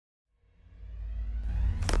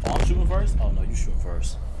shooting first? Oh no, you shooting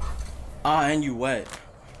first. Ah, and you wet.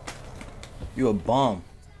 You a bum.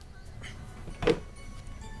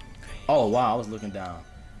 Oh wow, I was looking down.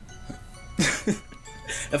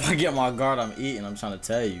 If I get my guard, I'm eating. I'm trying to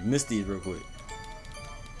tell you. Miss these real quick.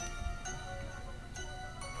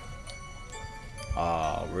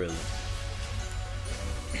 Oh, really?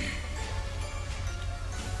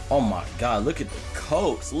 Oh my god, look at the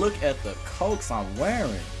coats. Look at the coats I'm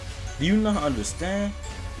wearing. Do you not understand?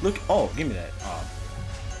 Look, oh, give me that.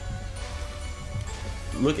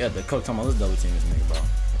 Look at the coat. Come on, let's double team this nigga, bro.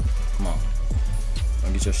 Come on.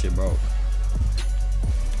 Don't get your shit broke.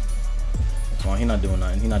 Come on, he not doing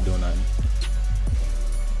nothing. He not doing nothing.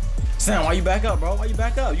 Sam, why you back up, bro? Why you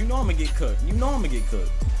back up? You know I'm gonna get cooked. You know I'm gonna get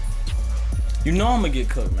cooked. You know I'm gonna get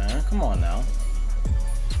cooked, man. Come on now.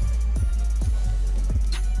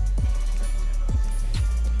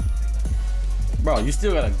 Bro, you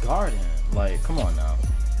still got a guard in. Like, come on now.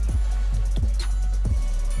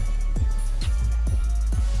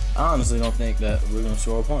 I honestly don't think that we're gonna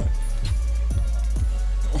score a point.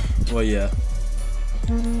 Well, yeah.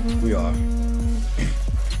 We are.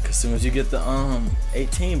 As soon as you get the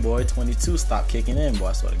 18, boy, 22 stop kicking in, boy.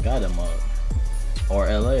 I swear to God, that mug. Or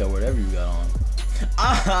LA or whatever you got on.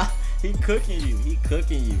 Ah, he cooking you. He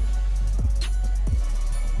cooking you.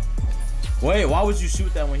 Wait, why would you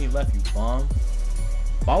shoot that when he left, you bum?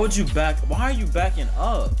 Why would you back? Why are you backing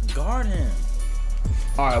up? Guard him.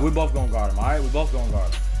 All right, we both gonna guard him. All right, we both gonna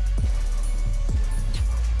guard him.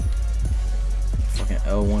 Fucking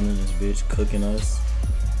L1 in this bitch cooking us.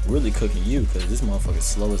 Really cooking you, cause this motherfucker's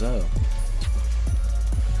slow as hell.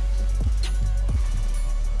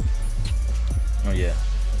 Oh yeah.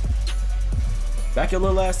 Back your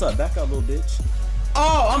little ass up. Back up, little bitch.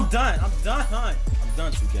 Oh, I'm done. I'm done. I'm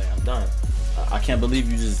done, 2K. I'm done. I can't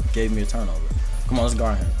believe you just gave me a turnover. Come on, let's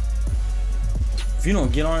guard him. If you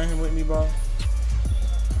don't get on him with me, bro.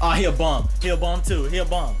 Oh, he a bum. He a bum too. He a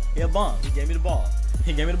bum. He a bum. He gave me the ball.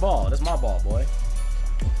 He gave me the ball. That's my ball, boy.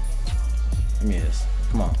 Give me this.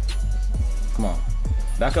 Come on. Come on.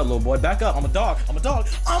 Back up, little boy. Back up. I'm a dog. I'm a dog.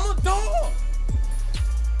 I'm a dog.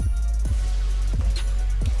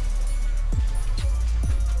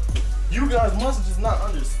 You guys must just not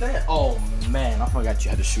understand. Oh, man. I forgot you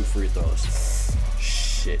had to shoot free throws.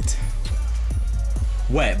 Shit.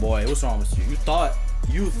 Wet, boy. What's wrong with you? You thought.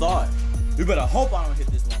 You better hope I don't hit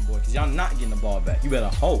this one, boy, because y'all not getting the ball back. You better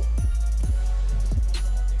hope.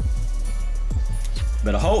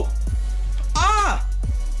 Better hope. Ah!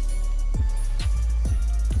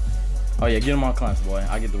 Oh, yeah. Get him on clamps, boy.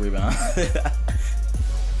 I get the rebound.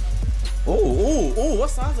 Ooh. What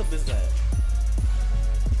size up is that?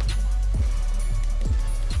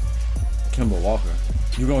 Kemba Walker.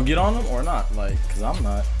 You gonna get on him or not? Like, cause I'm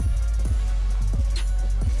not.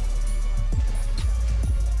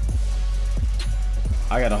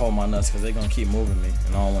 I gotta hold my nuts cause they gonna keep moving me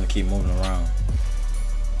and I don't wanna keep moving around.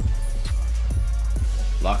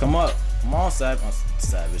 Lock him up. Come on,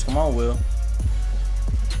 Savage. Come on, Will.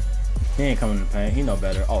 He ain't coming to the paint. He know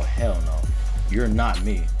better. Oh, hell no. You're not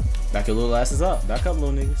me. Back your little asses up. Back up,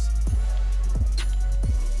 little niggas.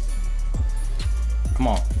 Come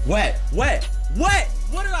on. Wet. What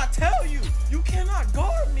did I tell you? You cannot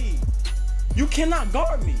guard me. You cannot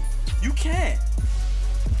guard me. You can't.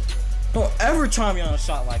 Don't ever try me on a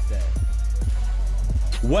shot like that.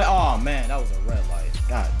 What? Oh, man. That was a red light.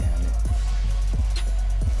 God damn it.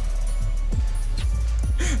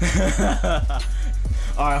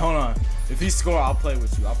 All right, hold on. If he score, I'll play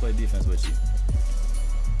with you. I'll play defense with you.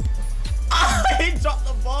 He dropped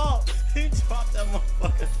the ball. He dropped that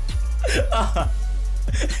motherfucker.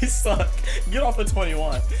 He suck. Get off of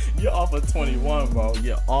 21. Get off of 21, bro.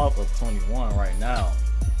 Get off of 21 right now.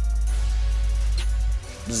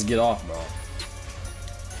 Just get off, bro.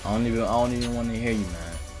 I don't even want to hear you,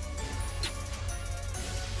 man.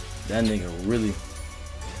 That nigga really.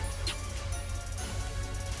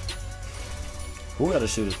 Who gotta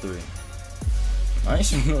shoot a 3? I ain't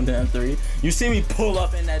shooting no damn 3. You see me pull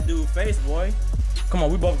up in that dude's face, boy. Come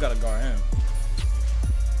on, we both gotta guard him.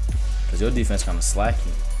 Cause your defense kind of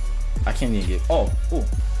slacky. I can't even get. Oh, ooh,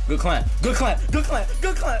 good clamp, good clamp, good clamp,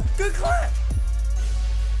 good clamp, good clamp.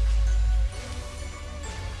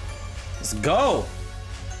 Let's go.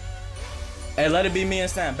 Hey, let it be me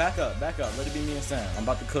and Sam. Back up, back up. Let it be me and Sam. I'm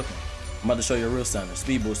about to cook him. I'm about to show you a real center.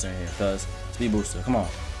 Speed booster in here, cuz. Speed booster. Come on.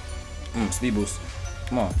 Speed booster.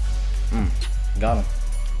 Come on. Got him.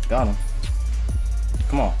 Got him.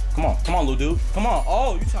 Come on. Come on. Come on, little dude. Come on.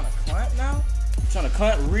 Oh, you trying to clamp now? You trying to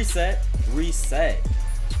clamp? Reset. Reset.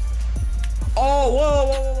 Oh, whoa,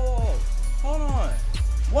 whoa, whoa, whoa. Hold on.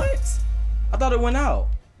 What? I thought it went out.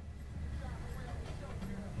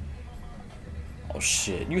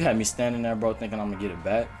 shit. You had me standing there, bro, thinking I'm gonna get it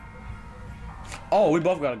back. Oh, we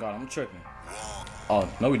both got a guard. I'm tripping. Oh,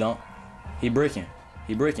 no, we don't. He breaking.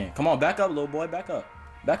 He breaking. Come on, back up, little boy. Back up.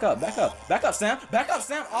 Back up. Back up. Back up, Sam. Back up,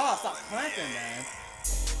 Sam. Oh, stop clamping, man.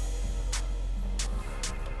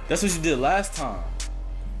 That's what you did last time.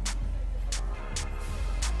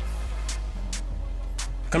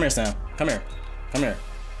 Come here, Sam. Come here. Come here.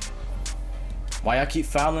 Why y'all keep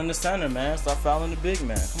fouling the center, man? Stop fouling the big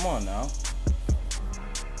man. Come on now.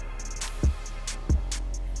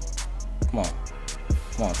 Come on.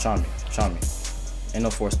 Come on, try me. Try me. Ain't no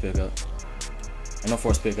force pickup. Ain't no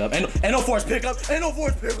force pickup. Ain't no force pickup. Ain't no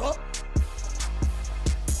force pickup.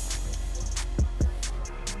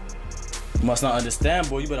 You must not understand,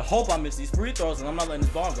 boy. You better hope I miss these free throws and I'm not letting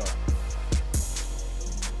this ball go.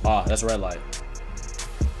 Ah, that's red light.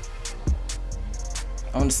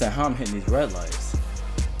 I don't understand how I'm hitting these red lights.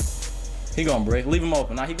 He gonna break. Leave him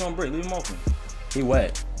open. Nah, he gonna break. Leave him open. He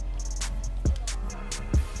wet.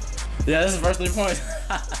 Yeah, this is the first 3 points.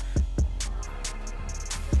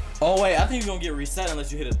 Oh, wait. I think you're gonna get reset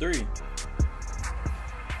unless you hit a 3.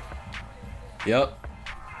 Yep.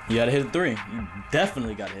 You gotta hit a 3. You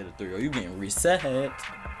definitely gotta hit a 3 or you getting reset.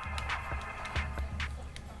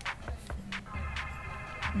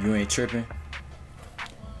 You ain't tripping.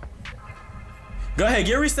 Go ahead,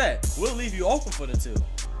 get reset. We'll leave you open for the 2.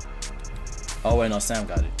 Oh wait, no, Sam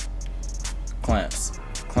got it. Clamps.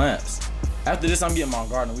 Clamps. After this, I'm getting my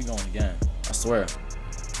guard and we going again. I swear.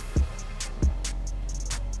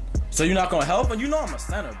 So you're not gonna help? And you know I'm a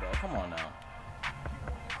center, bro. Come on now.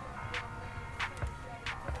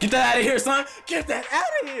 Get that out of here, son. Get that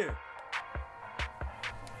out of here.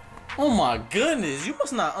 Oh my goodness. You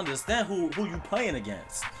must not understand who you playing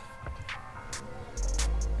against.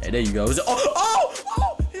 Hey, there you go.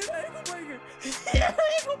 Oh! Hit an ankle breaker. Hit an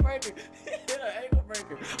ankle breaker. Hit an ankle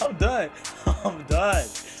breaker. I'm done. I'm done.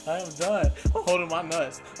 I am done. I'm holding my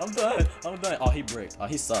nuts. I'm done. I'm done. Oh, he bricked. Oh,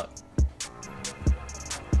 he sucked.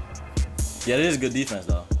 Yeah, it is good defense,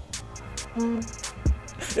 though.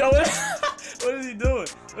 Yo, what is he doing?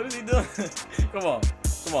 What is he doing? Come on.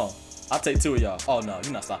 Come on. I'll take 2 of y'all. Oh, no.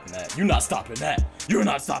 You're not stopping that. You're not stopping that. You're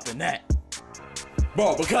not stopping that.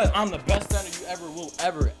 Bro, because I'm the best center you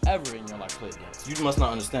ever in your life play against. You must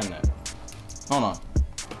not understand that. Hold on.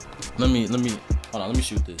 Let me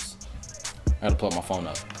shoot this. I gotta pull up my phone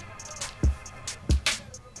up.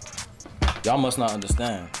 Y'all must not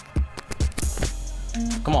understand.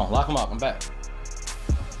 Come on, lock him up. I'm back.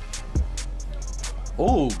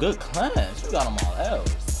 Oh, good class. You got him on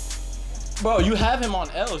L's. Bro, you have him on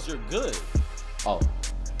L's. You're good. Oh.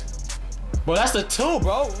 Bro, that's the 2,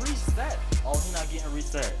 bro. Reset. Oh, he's not getting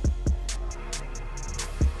reset.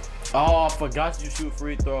 Oh, I forgot you shoot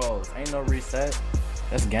free throws. Ain't no reset.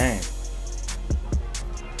 That's game.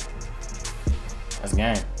 That's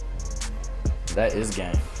game. That is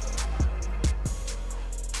game.